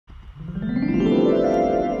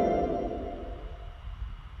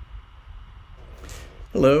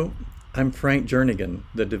Hello, I'm Frank Jernigan,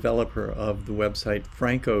 the developer of the website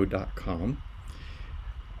Phrancko.com,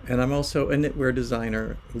 and I'm also a knitwear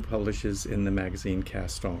designer who publishes in the magazine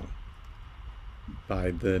Cast On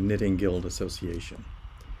by the Knitting Guild Association.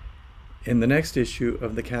 In the next issue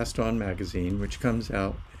of the Cast On magazine, which comes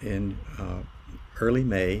out in early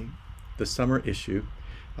May, the summer issue,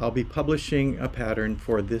 I'll be publishing a pattern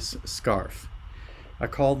for this scarf. I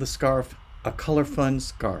call the scarf a Colorfun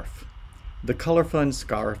scarf. The Colorfun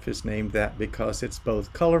scarf is named that because it's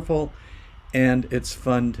both colorful and it's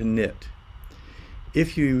fun to knit.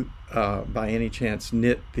 If you, by any chance,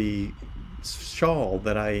 knit the shawl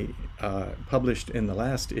that I published in the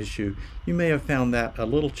last issue, you may have found that a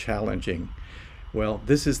little challenging. Well,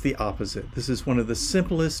 this is the opposite. This is one of the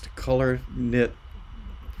simplest color knit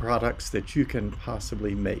products that you can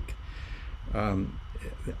possibly make.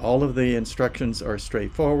 All of the instructions are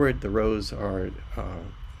straightforward. The rows are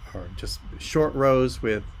just short rows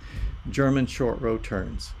with German short row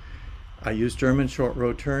turns. I use German short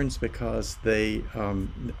row turns because they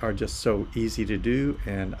are just so easy to do,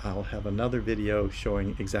 and I'll have another video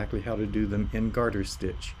showing exactly how to do them in garter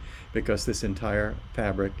stitch, because this entire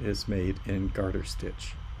fabric is made in garter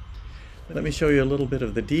stitch. Let me show you a little bit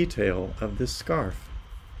of the detail of this scarf.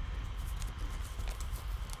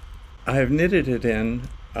 I have knitted it in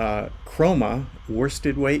chroma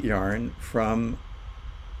worsted weight yarn from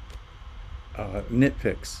Knit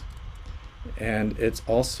Picks, and it's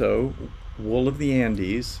also wool of the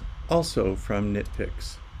Andes, also from Knit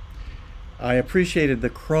Picks. I appreciated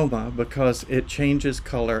the chroma because it changes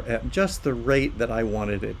color at just the rate that I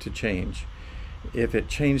wanted it to change. If it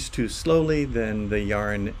changed too slowly, then the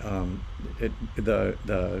yarn,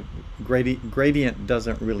 the gradient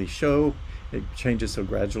doesn't really show. It changes so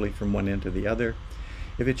gradually from one end to the other.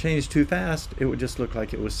 If it changed too fast, it would just look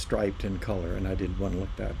like it was striped in color, and I didn't want to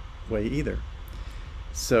look that way either.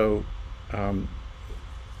 So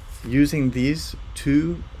using these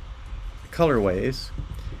two colorways,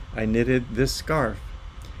 I knitted this scarf.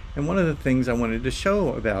 And one of the things I wanted to show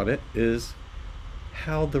about it is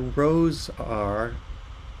how the rows are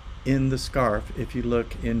in the scarf. If you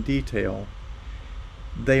look in detail,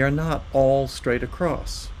 they are not all straight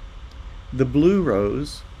across. The blue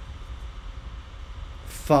rows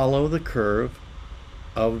follow the curve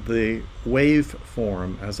of the wave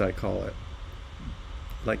form, as I call it,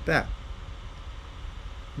 like that.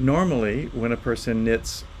 Normally, when a person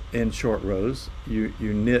knits in short rows, you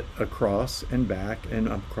knit across and back and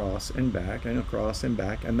across and back and across and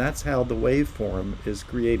back, and that's how the wave form is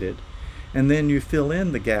created. And then you fill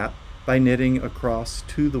in the gap by knitting across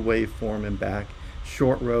to the wave form and back,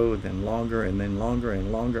 short row, then longer, and then longer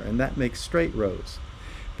and longer, and that makes straight rows.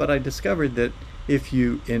 But I discovered that if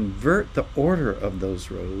you invert the order of those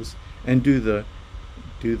rows and do the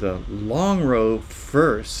long row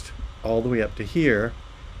first all the way up to here,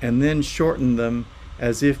 and then shorten them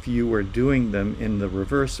as if you were doing them in the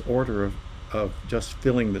reverse order of just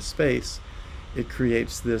filling the space, it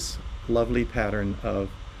creates this lovely pattern of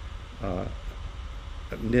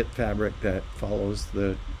knit fabric that follows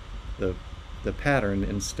the pattern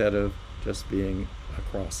instead of just being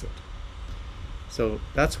across it. So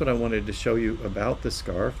that's what I wanted to show you about the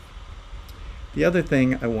scarf. The other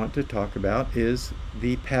thing I want to talk about is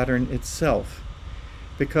the pattern itself,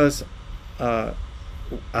 because I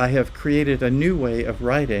have created a new way of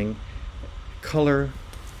writing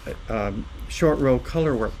short row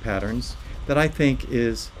color work patterns that I think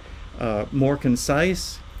is more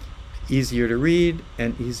concise, easier to read,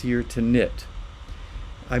 and easier to knit.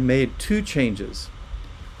 I made two changes.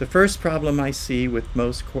 The first problem I see with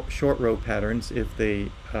most short row patterns, if they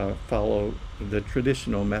follow the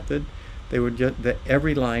traditional method, they would that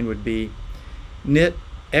every line would be knit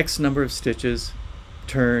X number of stitches,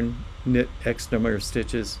 turn, knit X number of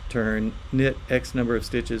stitches, turn, knit X number of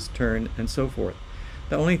stitches, turn, and so forth.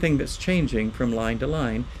 The only thing that's changing from line to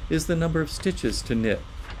line is the number of stitches to knit.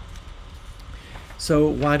 So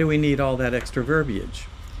why do we need all that extra verbiage?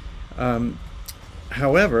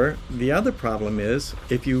 However, the other problem is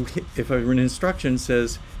if an instruction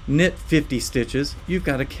says knit 50 stitches, you've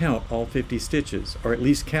got to count all 50 stitches, or at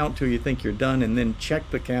least count till you think you're done and then check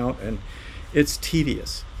the count, and it's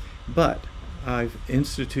tedious. But I've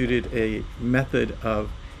instituted a method of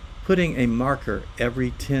putting a marker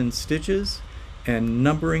every 10 stitches and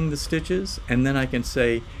numbering the stitches, and then I can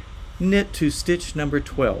say knit to stitch number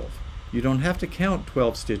 12. You don't have to count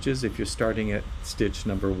 12 stitches if you're starting at stitch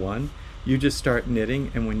number 1. You just start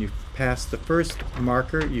knitting, and when you pass the first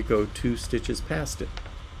marker, you go 2 stitches past it.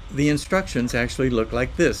 The instructions actually look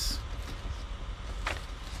like this.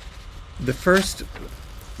 The first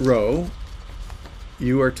row,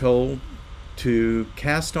 you are told to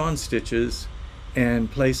cast on stitches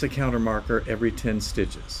and place a counter marker every 10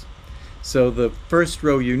 stitches. So the first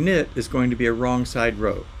row you knit is going to be a wrong side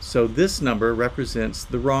row. So this number represents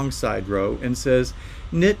the wrong side row and says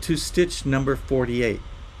knit to stitch number 48.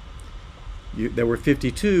 There were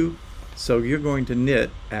 52, so you're going to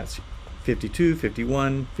knit at 52,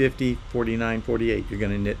 51, 50, 49, 48. You're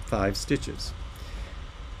going to knit 5 stitches.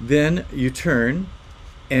 Then you turn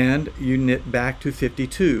and you knit back to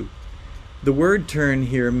 52. The word turn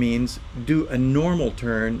here means do a normal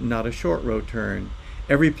turn, not a short row turn.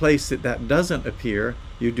 Every place that doesn't appear,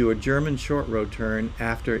 you do a German short row turn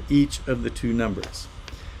after each of the 2 numbers.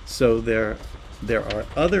 So there are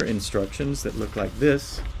other instructions that look like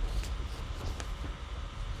this.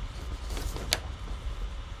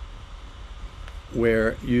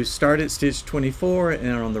 Where you start at stitch 24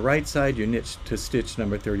 and on the right side you knit to stitch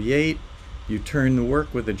number 38. You turn the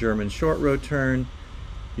work with a German short row turn.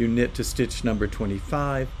 You knit to stitch number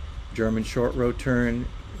 25, German short row turn,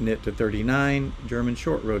 knit to 39, German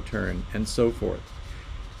short row turn, and so forth.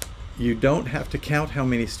 You don't have to count how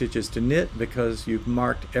many stitches to knit because you've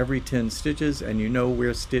marked every 10 stitches and you know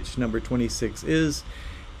where stitch number 26 is.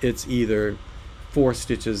 It's either 4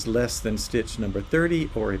 stitches less than stitch number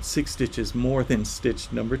 30 or it's 6 stitches more than stitch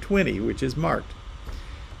number 20, which is marked.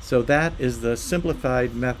 So that is the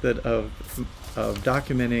simplified method of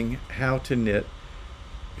documenting how to knit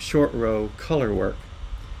short row color work,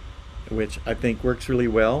 which I think works really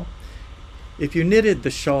well. If you knitted the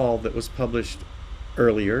shawl that was published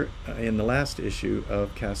earlier in the last issue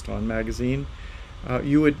of Cast On magazine,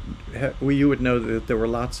 you would know that there were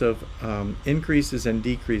lots of increases and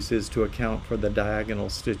decreases to account for the diagonal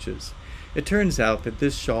stitches. It turns out that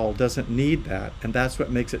this shawl doesn't need that, and that's what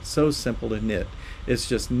makes it so simple to knit. It's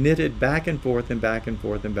just knitted back and forth and back and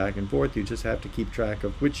forth and back and forth. You just have to keep track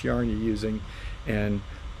of which yarn you're using and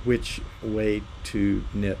which way to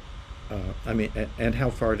knit, and how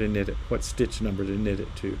far to knit it, what stitch number to knit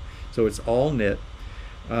it to. So it's all knit.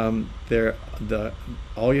 All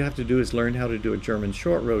you have to do is learn how to do a German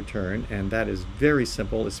short row turn, and that is very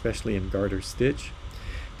simple, especially in garter stitch.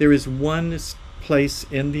 There is one place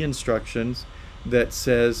in the instructions that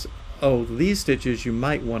says, oh, these stitches you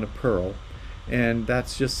might want to purl, and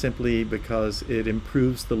that's just simply because it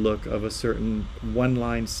improves the look of a certain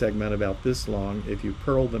one-line segment about this long if you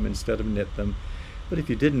purl them instead of knit them. But if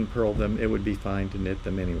you didn't purl them, it would be fine to knit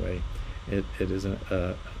them anyway. It isn't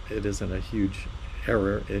a huge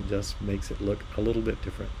error. It just makes it look a little bit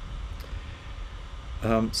different.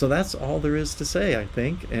 So that's all there is to say, I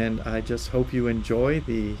think, and I just hope you enjoy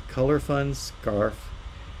the Colorfun scarf.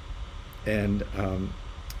 And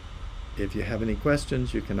if you have any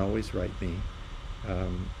questions, you can always write me.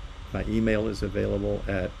 My email is available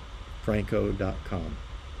at Phrancko.com.